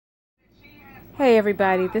Hey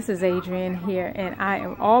everybody, this is Adrienne here, and I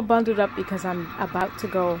am all bundled up because I'm about to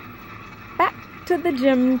go back to the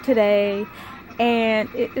gym today, and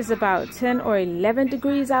it is about 10 or 11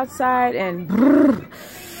 degrees outside, and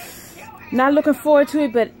not looking forward to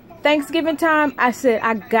it. But Thanksgiving time, I said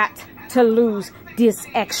I got to lose this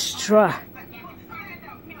extra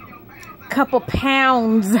couple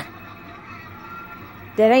pounds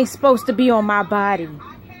that ain't supposed to be on my body.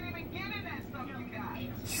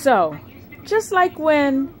 So just like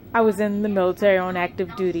when I was in the military on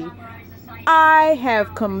active duty, I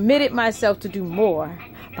have committed myself to do more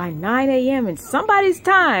by 9 a.m. in somebody's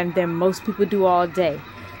time than most people do all day.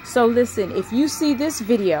 So listen, if you see this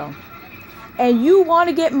video and you want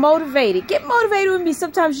to get motivated with me.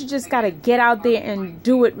 Sometimes you just got to get out there and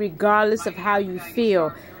do it regardless of how you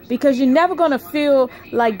feel, because you're never going to feel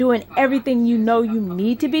like doing everything you know you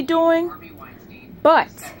need to be doing.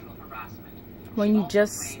 But when you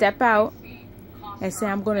just step out and say,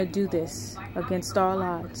 I'm going to do this against all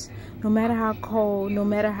odds, no matter how cold, no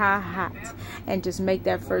matter how hot, and just make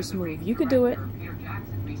that first move. You can do it.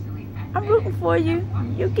 I'm rooting for you.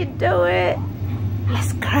 You can do it.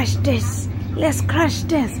 Let's crush this. Let's crush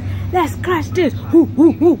this. Let's crush this. Woo,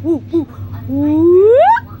 woo, woo, woo, woo. Woo.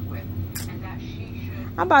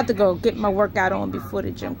 I'm about to go get my workout on before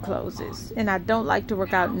the gym closes. And I don't like to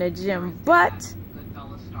work out in the gym, but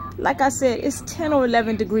like I said, it's 10 or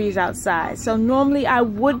 11 degrees outside. So normally I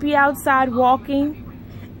would be outside walking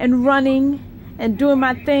and running and doing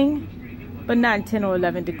my thing, but not in 10 or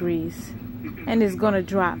 11 degrees. And it's gonna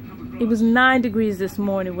drop. It was 9 degrees this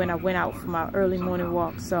morning when I went out for my early morning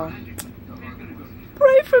walk. So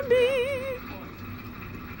pray for me.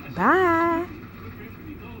 Bye.